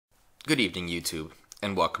Good evening, YouTube,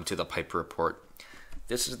 and welcome to the Piper Report.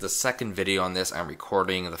 This is the second video on this I'm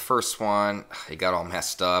recording. The first one, it got all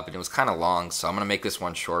messed up and it was kind of long, so I'm going to make this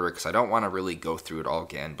one shorter because I don't want to really go through it all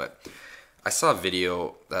again. But I saw a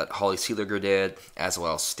video that Holly Seeliger did, as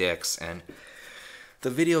well as Styx, and the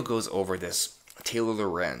video goes over this Taylor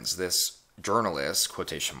Lorenz, this journalist,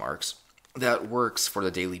 quotation marks, that works for the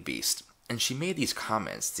Daily Beast. And she made these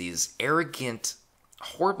comments, these arrogant,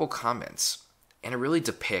 horrible comments, and it really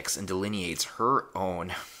depicts and delineates her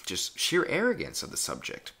own just sheer arrogance of the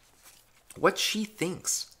subject. What she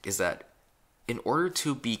thinks is that in order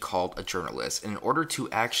to be called a journalist, in order to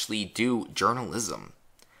actually do journalism,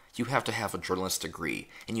 you have to have a journalist degree,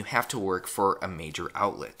 and you have to work for a major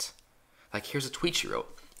outlet. Like, here's a tweet she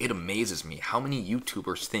wrote. It amazes me how many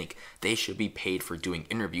YouTubers think they should be paid for doing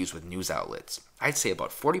interviews with news outlets. I'd say about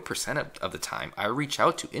 40% of the time I reach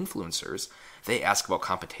out to influencers, they ask about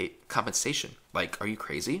compensation. Like, are you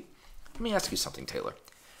crazy? Let me ask you something, Taylor.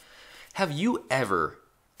 Have you ever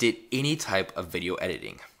did any type of video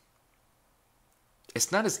editing?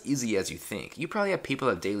 It's not as easy as you think. You probably have people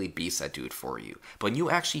at Daily Beast that do it for you. But when you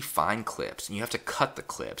actually find clips, and you have to cut the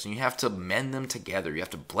clips, and you have to mend them together, you have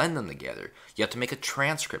to blend them together, you have to make a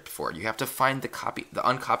transcript for it, you have to find the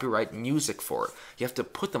uncopyrighted music for it, you have to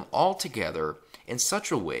put them all together in such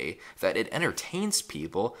a way that it entertains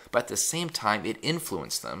people, but at the same time it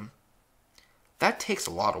influences them. That takes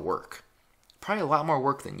a lot of work. Probably a lot more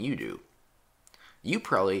work than you do.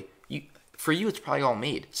 For you, it's probably all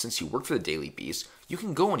made. Since you work for the Daily Beast, you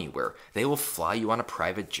can go anywhere. They will fly you on a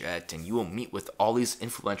private jet, and you will meet with all these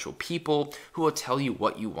influential people who will tell you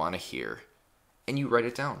what you want to hear. And you write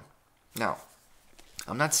it down. Now,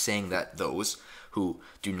 I'm not saying that those who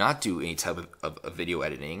do not do any type of video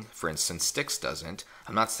editing, for instance, Styx doesn't,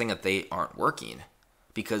 I'm not saying that they aren't working,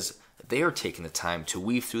 because they are taking the time to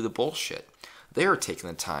weave through the bullshit. They are taking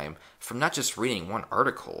the time from not just reading one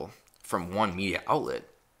article from one media outlet.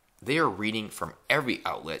 They are reading from every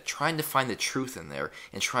outlet, trying to find the truth in there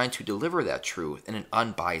and trying to deliver that truth in an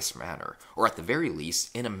unbiased manner, or at the very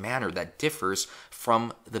least, in a manner that differs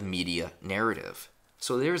from the media narrative.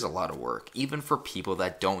 So there's a lot of work, even for people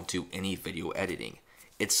that don't do any video editing.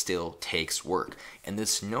 It still takes work. And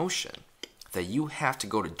this notion that you have to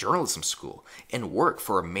go to journalism school and work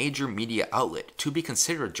for a major media outlet to be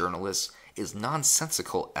considered a journalist is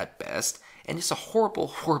nonsensical at best, and it's a horrible,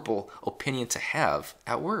 horrible opinion to have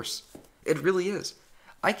at worst. It really is.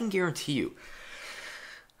 I can guarantee you,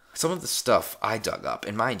 some of the stuff I dug up,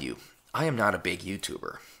 and mind you, I am not a big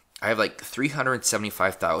YouTuber. I have like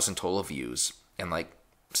 375,000 total views and like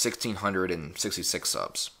 1,666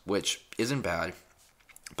 subs, which isn't bad,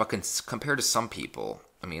 but compared to some people,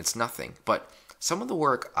 I mean, it's nothing. But some of the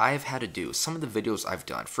work I've had to do, some of the videos I've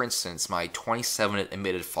done, for instance, my 27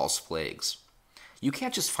 admitted false flags, you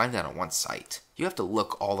can't just find that on one site. You have to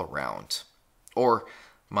look all around. Or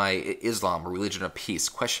my Islam or Religion of Peace,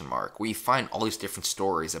 question mark, where you find all these different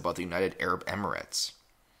stories about the United Arab Emirates.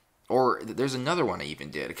 Or there's another one I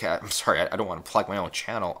even did. Okay, I'm sorry, I don't want to plug my own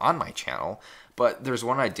channel on my channel, but there's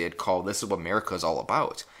one I did called This Is What America Is All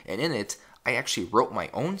About. And in it, I actually wrote my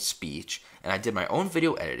own speech, and I did my own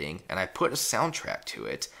video editing, and I put a soundtrack to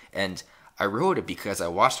it, and I wrote it because I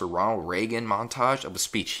watched a Ronald Reagan montage of a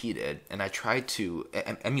speech he did, and I tried to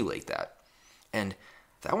emulate that. And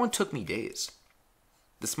that one took me days.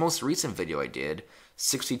 This most recent video I did,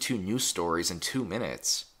 62 news stories in 2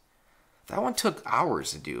 minutes, that one took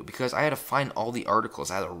hours to do because I had to find all the articles,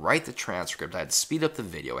 I had to write the transcript, I had to speed up the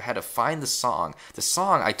video, I had to find the song. The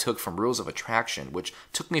song I took from Rules of Attraction, which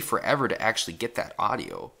took me forever to actually get that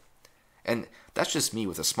audio. And that's just me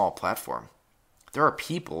with a small platform. There are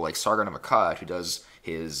people like Sargon Makad who does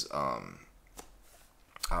his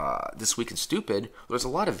This Week in Stupid. There's a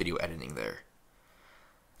lot of video editing there.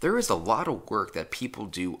 There is a lot of work that people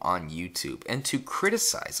do on YouTube, and to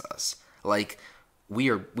criticize us like we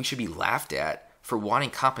should be laughed at for wanting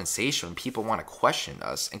compensation when people want to question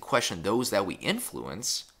us and question those that we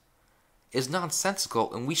influence is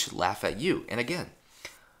nonsensical, and we should laugh at you. And again,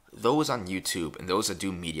 those on YouTube and those that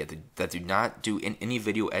do media that do not do any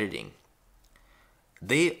video editing,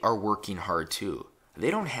 they are working hard too. They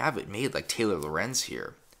don't have it made like Taylor Lorenz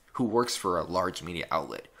here, who works for a large media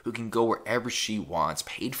outlet, who can go wherever she wants,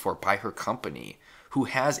 paid for by her company, who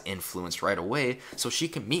has influence right away, so she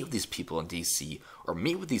can meet with these people in DC or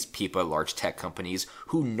meet with these people at large tech companies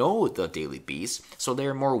who know the Daily Beast, so they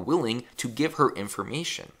are more willing to give her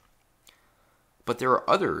information. But there are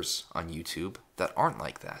others on YouTube that aren't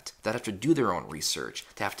like that have to do their own research,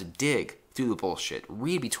 that have to dig through the bullshit,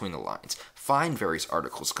 read between the lines, find various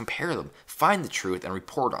articles, compare them, find the truth, and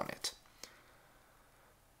report on it.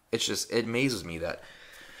 It amazes me that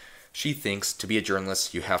She thinks to be a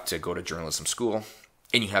journalist, you have to go to journalism school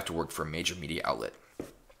and you have to work for a major media outlet.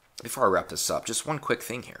 Before I wrap this up, just one quick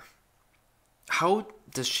thing here. How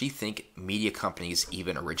does she think media companies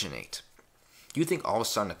even originate? Do you think all of a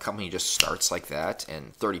sudden a company just starts like that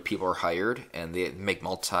and 30 people are hired and they make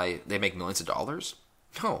millions of dollars?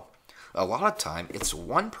 No. A lot of time it's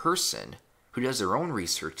one person who does their own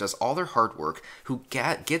research, does all their hard work, who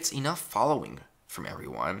gets enough following from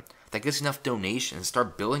everyone, that gets enough donations,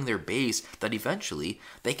 start building their base, that eventually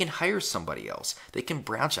they can hire somebody else. They can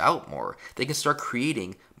branch out more. They can start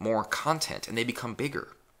creating more content and they become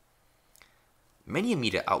bigger. Many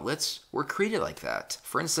media outlets were created like that.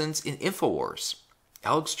 For instance, in InfoWars,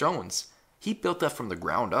 Alex Jones, he built that from the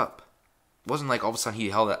ground up. It wasn't like all of a sudden he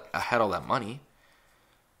had all that money.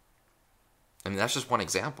 I mean, that's just one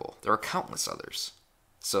example. There are countless others.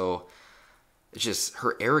 So, it's just,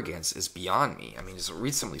 her arrogance is beyond me. I mean, just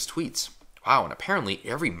read some of these tweets. Wow, and apparently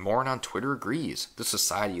every moron on Twitter agrees. The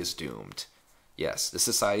society is doomed. Yes, the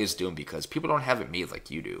society is doomed because people don't have it made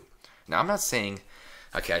like you do. Now, I'm not saying...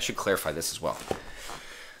 Okay, I should clarify this as well.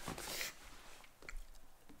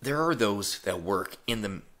 There are those that work in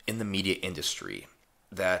the media industry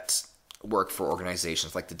that work for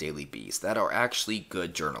organizations like the Daily Beast that are actually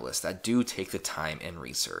good journalists that do take the time and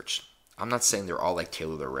research. I'm not saying they're all like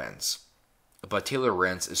Taylor Lorenz, but Taylor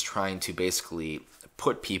Lorenz is trying to basically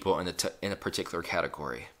put people in a particular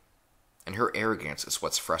category, and her arrogance is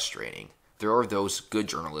what's frustrating. There are those good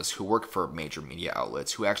journalists who work for major media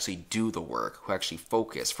outlets who actually do the work, who actually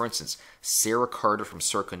focus. For instance, Sarah Carter from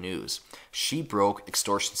Circa News. She broke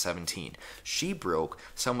Extortion 17. She broke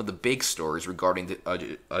some of the big stories regarding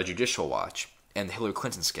a judicial watch and the Hillary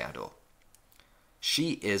Clinton scandal.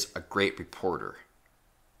 She is a great reporter.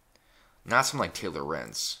 Not someone like Taylor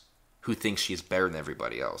Lorenz, who thinks she's better than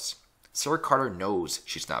everybody else. Sarah Carter knows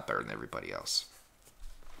she's not better than everybody else.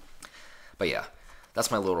 But yeah, that's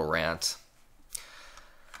my little rant.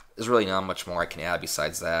 There's really not much more I can add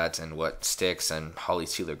besides that and what Styx and Holly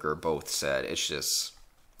Seeliger both said. It's just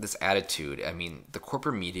this attitude. I mean, the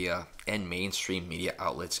corporate media and mainstream media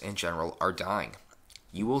outlets in general are dying.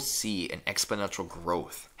 You will see an exponential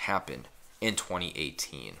growth happen in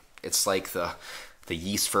 2018. It's like the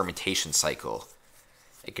yeast fermentation cycle.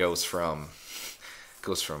 It goes from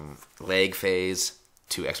lag phase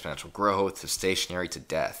to exponential growth to stationary to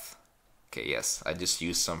death. Okay, yes, I just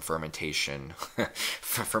used some fermentation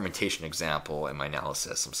example in my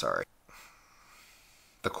analysis. I'm sorry.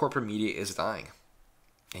 The corporate media is dying.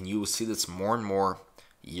 And you will see this more and more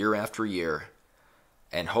year after year.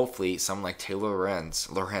 And hopefully someone like Taylor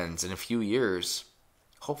Lorenz in a few years,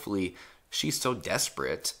 hopefully she's so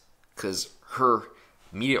desperate because her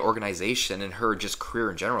media organization and her just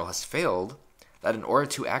career in general has failed that in order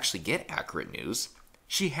to actually get accurate news,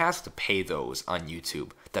 she has to pay those on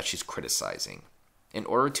YouTube that she's criticizing. In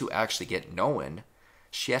order to actually get known,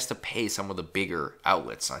 she has to pay some of the bigger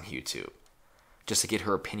outlets on YouTube just to get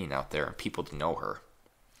her opinion out there and people to know her.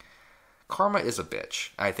 Karma is a bitch.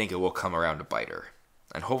 I think it will come around to bite her.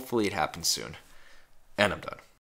 And hopefully it happens soon. And I'm done.